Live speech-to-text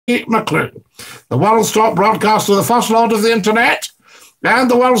McCLUE, the world's top broadcaster, the first lord of the internet, and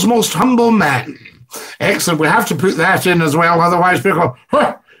the world's most humble man. Excellent. We have to put that in as well, otherwise people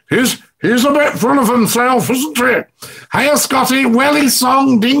go, he's a bit full of himself, isn't he? Hiya, Scotty. Welly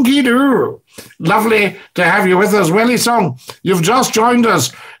Song, Dinky-Doo. Lovely to have you with us. Welly Song, you've just joined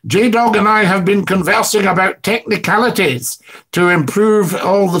us. J-Dog and I have been conversing about technicalities to improve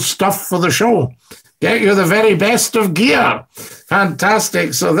all the stuff for the show. Get you the very best of gear.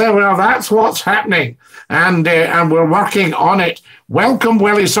 Fantastic. So there we are. That's what's happening. And we're working on it. Welcome,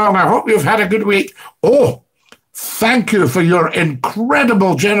 Welly Song. I hope you've had a good week. Oh, thank you for your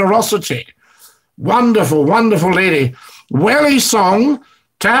incredible generosity. Wonderful, wonderful lady. Welly Song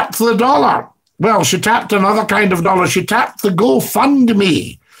tapped the dollar. Well, she tapped another kind of dollar. She tapped the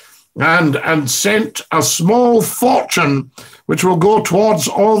GoFundMe and sent a small fortune, which will go towards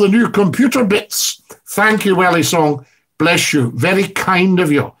all the new computer bits. Thank you, Welly Song. Bless you. Very kind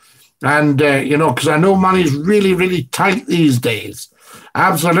of you. And, you know, because I know money's really, really tight these days.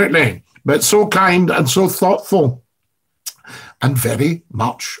 Absolutely. But so kind and so thoughtful. And very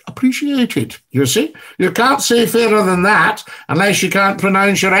much appreciated, you see. You can't say fairer than that unless you can't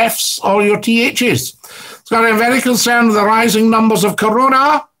pronounce your Fs or your THs. So I'm very concerned with the rising numbers of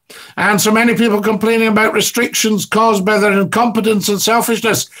corona and so many people complaining about restrictions caused by their incompetence and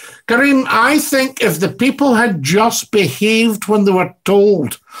selfishness. Kareem, I think if the people had just behaved when they were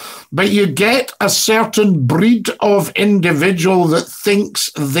told, but you get a certain breed of individual that thinks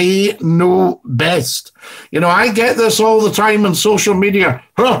they know best. You know, I get this all the time on social media.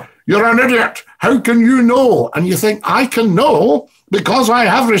 Huh, you're an idiot. How can you know? And you think, I can know because I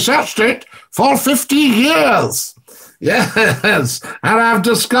have researched it for 50 years. Yes, and I've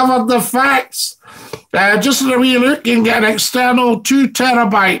discovered the facts. Just a wee look, you can get an external 2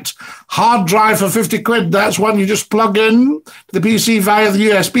 terabyte hard drive for 50 quid. That's one you just plug in to the PC via the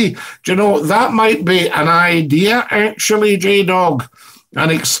USB. Do you know, that might be an idea, actually, J-Dog.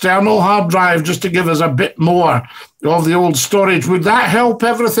 An external hard drive just to give us a bit more of the old storage. Would that help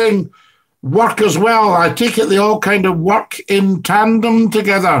everything work as well? I take it they all kind of work in tandem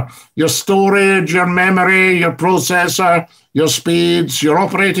together. Your storage, your memory, your processor, your speeds, your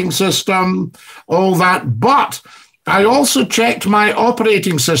operating system, all that. But I also checked my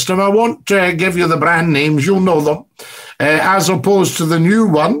operating system. I won't give you the brand names, you'll know them, as opposed to the new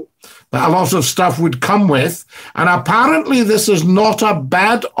one that a lot of stuff would come with. And apparently this is not a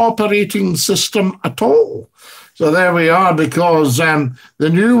bad operating system at all. So there we are, because the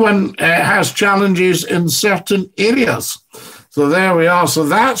new one has challenges in certain areas. So there we are. So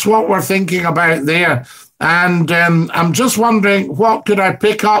that's what we're thinking about there. And I'm just wondering, what could I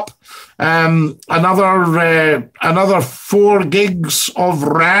pick up? Another 4 gigs of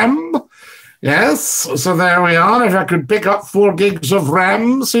RAM. Yes, so there we are. If I could pick up 4 gigs of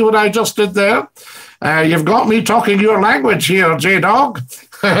RAM, see what I just did there? You've got me talking your language here, J-Dog.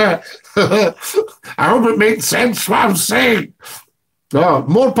 I hope it makes sense what I'm saying. Oh,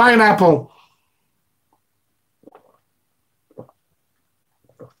 more pineapple.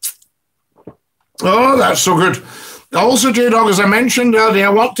 Oh, that's so good. Also, J-Dog, as I mentioned earlier, I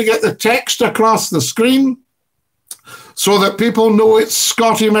want to get the text across the screen so that people know it's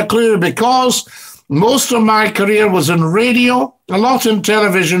Scottie McClue, because most of my career was in radio, a lot in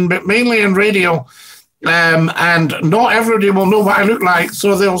television, but mainly in radio. And not everybody will know what I look like,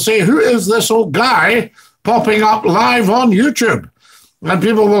 so they'll say, who is this old guy popping up live on YouTube? And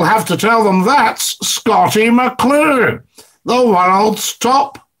people will have to tell them that's Scottie McClue, the world's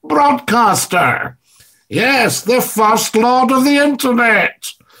top broadcaster. Yes, the first lord of the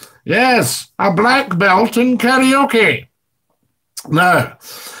internet. Yes, a black belt in karaoke. Now,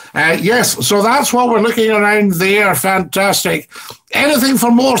 yes, so that's what we're looking around there. Fantastic. Anything for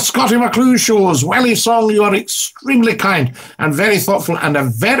more Scottie McClue shows? Welly Song, you are extremely kind and very thoughtful and a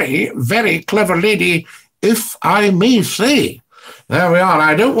very, very clever lady, if I may say. There we are.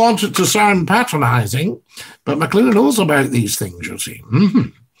 I don't want it to sound patronizing, but McClue knows about these things, you see.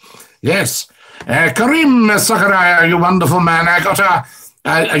 Yes. Kareem Sakaraya, you wonderful man. I got a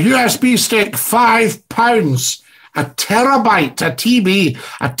USB stick, £5. A terabyte, a TB,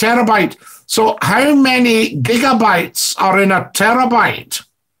 a terabyte. So how many gigabytes are in a terabyte?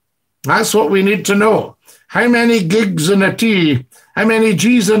 That's what we need to know. How many gigs in a T? How many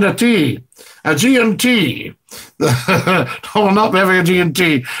G's in a T? A G and T. No, not having a G and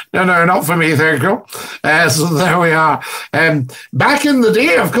T. No, not for me, thank you. So there we are. Back in the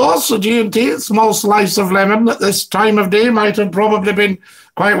day, of course, a G and T, a small slice of lemon at this time of day might have probably been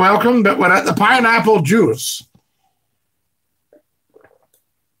quite welcome, but we're at the pineapple juice.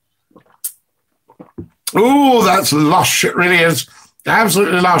 Oh, that's lush, it really is.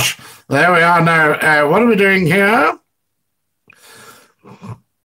 Absolutely lush. There we are now. What are we doing here?